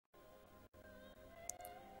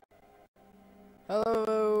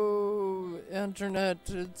Hello, Internet.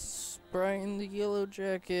 It's Brian the Yellow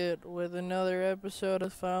Jacket with another episode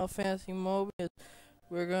of Final Fantasy MOBIUS.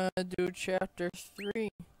 We're gonna do Chapter 3.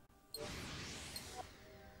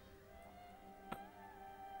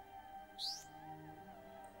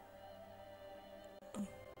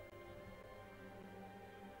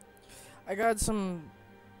 I got some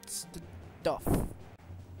stuff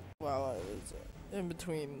while I was in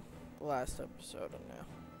between the last episode and now.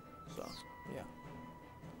 So, yeah.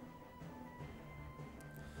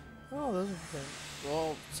 Oh, those are things.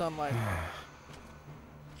 Well, some like.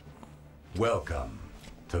 Welcome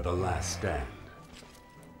to the Last Stand,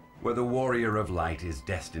 where the Warrior of Light is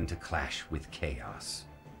destined to clash with Chaos.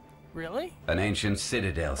 Really? An ancient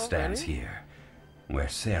citadel stands here, where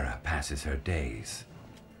Sarah passes her days.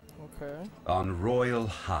 Okay. On Royal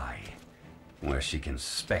High, where she can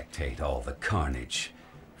spectate all the carnage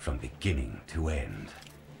from beginning to end.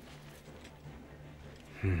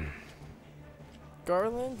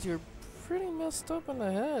 Garland, you're pretty messed up in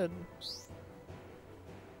the head.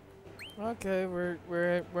 Okay,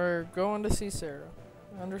 we're going to see Sarah.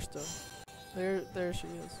 Understood. There she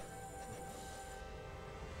is.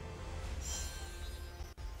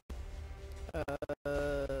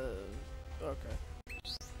 Okay.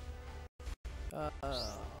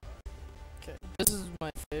 Okay. This is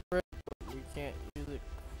my favorite, but we can't use it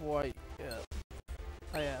quite yet.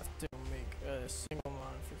 I have to make a single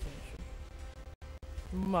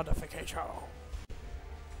modification.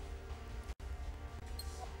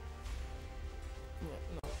 Yeah,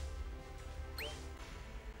 no.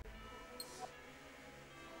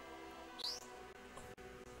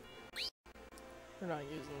 We're not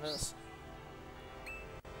using this.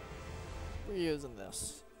 We're using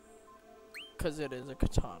this. Because it is a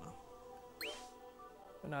katana.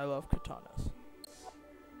 And I love katanas.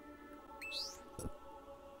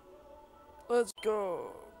 Let's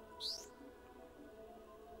go.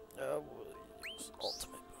 We'll use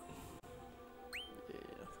ultimate.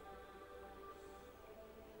 Yeah.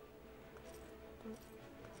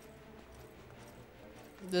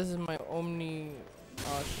 This is my Omni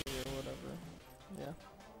Ashi or whatever. Yeah.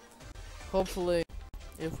 Hopefully,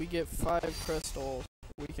 if we get 5 crystals,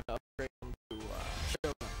 we can upgrade them to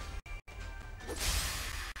Shogun.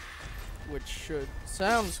 Which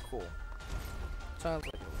sounds cool. Sounds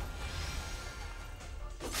like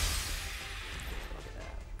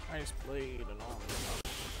nice blade and all that.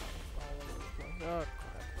 Oh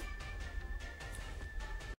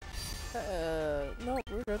crap. No,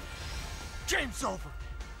 we're good. Game's over.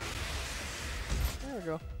 There we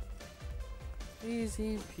go.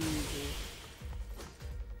 Easy peasy.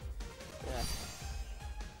 Yeah.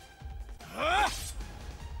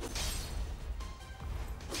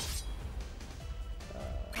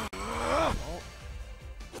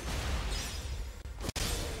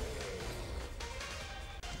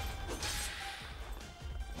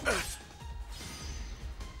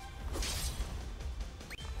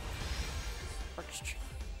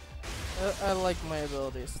 I like my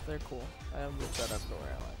abilities. They're cool. I have them set up the way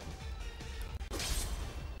I like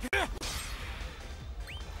them.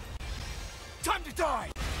 Time to die!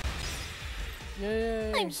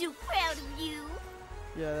 Yay! I'm so proud of you.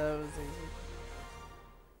 Yeah, that was easy.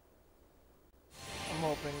 I'm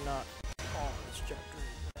hoping not all this chapter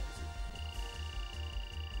is that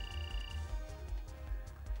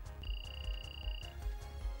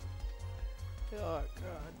easy. Oh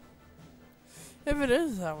god. If it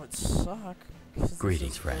is, that would suck.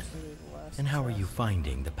 Greetings, friend. And how are you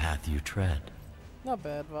finding the path you tread? Not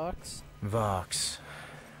bad, Vox. Vox.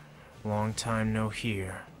 Long time no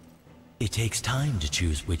hear. It takes time to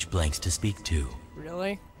choose which blanks to speak to.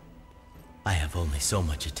 Really? I have only so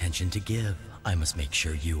much attention to give. I must make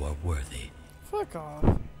sure you are worthy. Fuck off.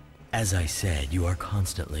 As I said, you are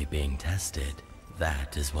constantly being tested.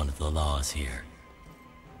 That is one of the laws here.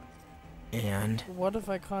 And? What if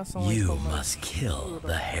I constantly You must kill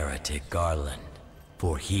the heretic Garland,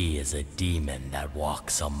 for he is a demon that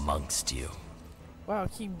walks amongst you. Wow,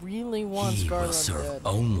 he really wants Garland He will serve dead.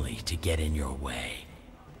 only to get in your way,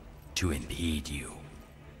 to impede you.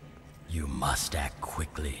 You must act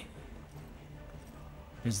quickly.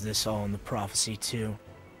 Is this all in the prophecy too?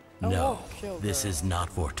 No, this is not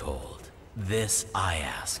foretold. This I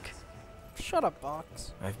ask. Shut up,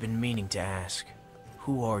 Vox. I've been meaning to ask.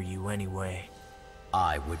 Who are you anyway?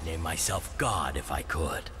 I would name myself God if I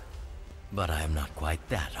could, but I am not quite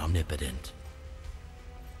that omnipotent.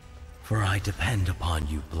 For I depend upon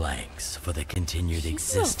you blanks for the continued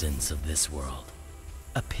existence of this world.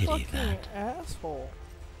 A pity that. Asshole.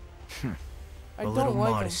 I A don't little like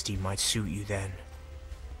modesty might suit you then.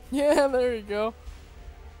 Yeah, there you go.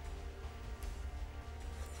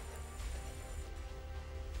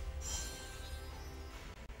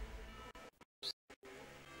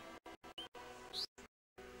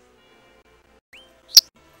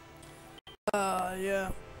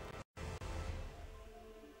 Yeah.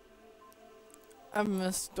 I've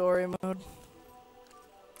missed story mode.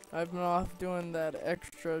 I've been off doing that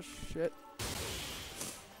extra shit.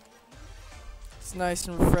 It's nice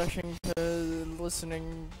and refreshing to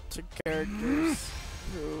listening to characters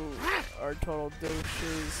who are total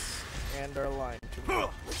douches and are lying to me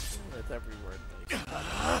with every word they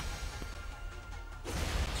say.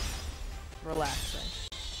 Relaxing.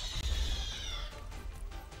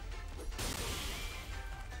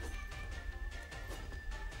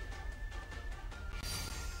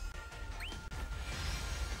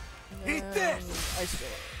 Eat this! I still.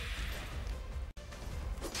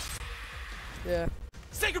 Yeah.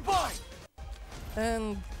 Say goodbye!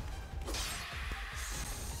 And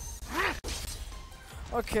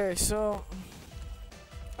okay, so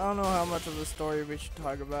I don't know how much of the story we should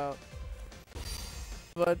talk about,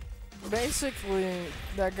 but basically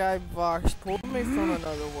that guy Vox pulled me from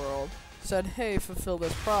another world, said, hey, fulfill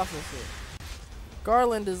this prophecy.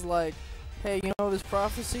 Garland is like, hey, you know this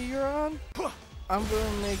prophecy you're on? I'm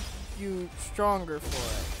gonna make you stronger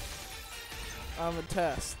for it. I'm a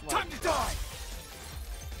test. Like, Time to die!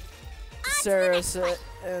 Sarah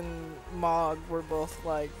and Mog were both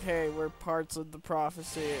like, hey, we're parts of the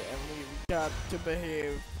prophecy and we've got to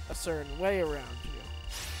behave a certain way around you.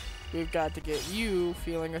 We've got to get you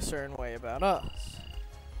feeling a certain way about us.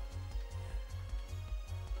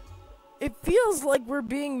 It feels like we're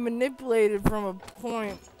being manipulated from a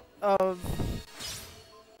point of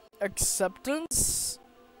acceptance?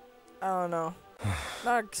 I don't know.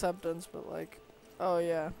 Not acceptance, but like, oh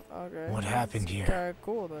yeah, okay. What happened here? Kinda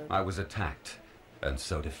cool then. I was attacked, and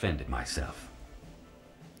so defended myself.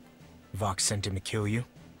 Vox sent him to kill you?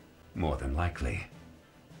 More than likely.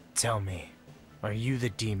 Tell me, are you the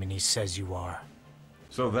demon he says you are?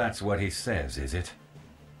 So that's what he says, is it?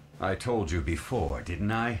 I told you before,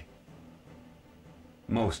 didn't I?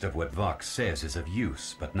 Most of what Vox says is of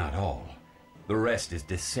use, but not all. The rest is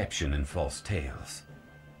deception and false tales.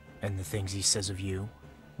 And the things he says of you,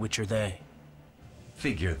 which are they?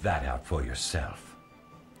 Figure that out for yourself.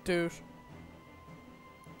 Douche.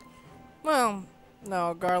 Well,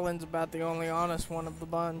 no, Garland's about the only honest one of the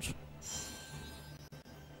bunch.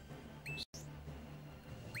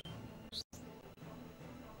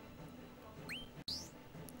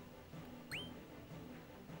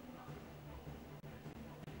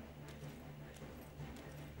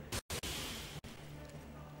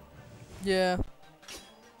 Yeah.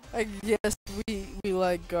 I guess we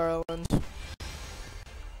like Garland.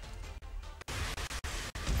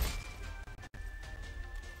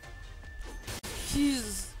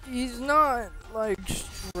 He's not like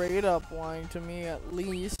straight up lying to me, at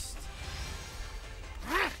least.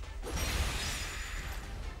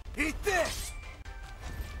 Eat this!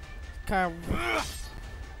 Kind of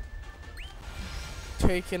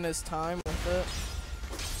taking his time with it.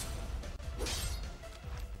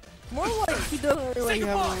 More like he doesn't really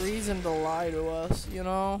have a reason to lie to us, you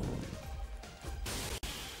know?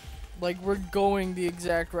 Like, we're going the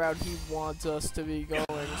exact route he wants us to be going,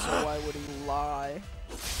 so why would he lie?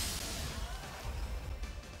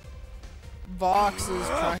 Vox is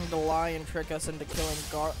trying to lie and trick us into killing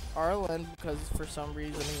Garland because for some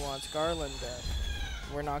reason he wants Garland dead.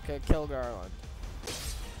 We're not gonna kill Garland.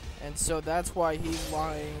 And so that's why he's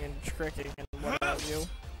lying and tricking and what have you.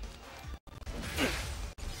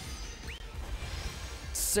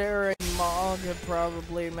 Sarah and Mog have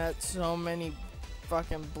probably met so many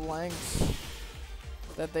fucking blanks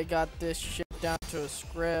that they got this shit down to a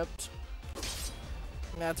script.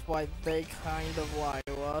 And that's why they kind of lie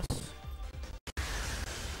to us.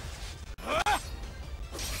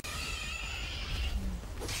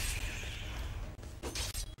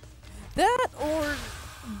 That or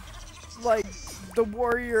like the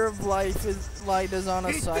Warrior of Light is on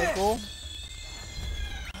a cycle.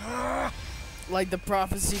 Like the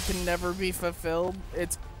prophecy can never be fulfilled.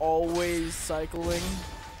 It's always cycling.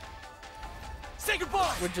 Say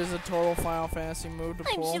goodbye! Which is a total Final Fantasy move to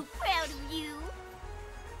pull. I'm so proud of you.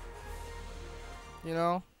 You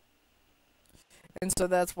know? And so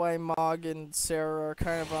that's why Mog and Sarah are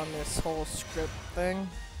kind of on this whole script thing.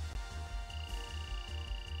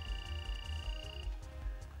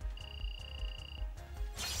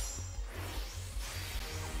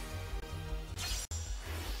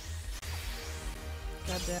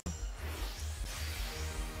 Goddamn.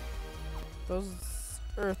 Those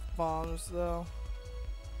earth bombs, though.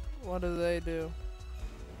 What do they do?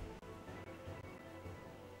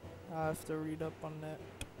 I have to read up on that.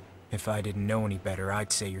 If I didn't know any better,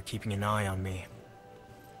 I'd say you're keeping an eye on me.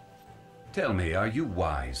 Tell me, are you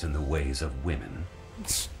wise in the ways of women?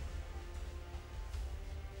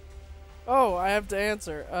 Oh, I have to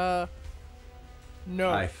answer. No.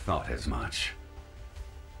 I thought as much.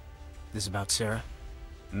 This about Sarah?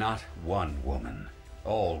 Not one woman.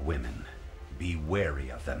 All women. Be wary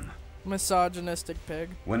of them. Misogynistic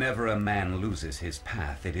pig. Whenever a man loses his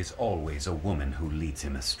path, it is always a woman who leads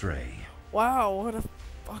him astray. Wow, what a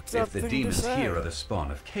fucked up If the thing to demons say. here are the spawn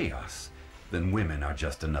of chaos, then women are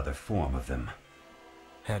just another form of them.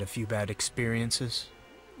 Had a few bad experiences?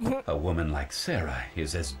 A woman like Sarah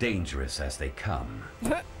is as dangerous as they come.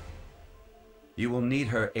 You will need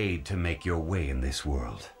her aid to make your way in this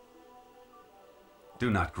world. Do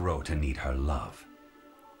not grow to need her love.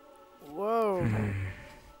 Whoa.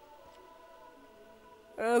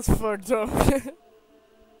 That's fucked up.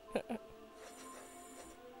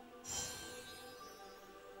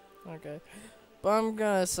 Okay. But I'm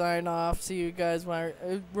gonna sign off. See you guys when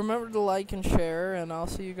I... remember to like and share, and I'll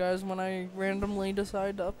see you guys when I randomly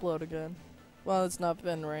decide to upload again. Well, it's not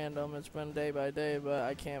been random. It's been day by day, but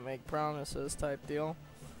I can't make promises type deal.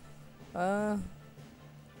 But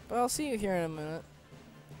I'll see you here in a minute.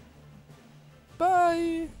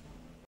 Bye!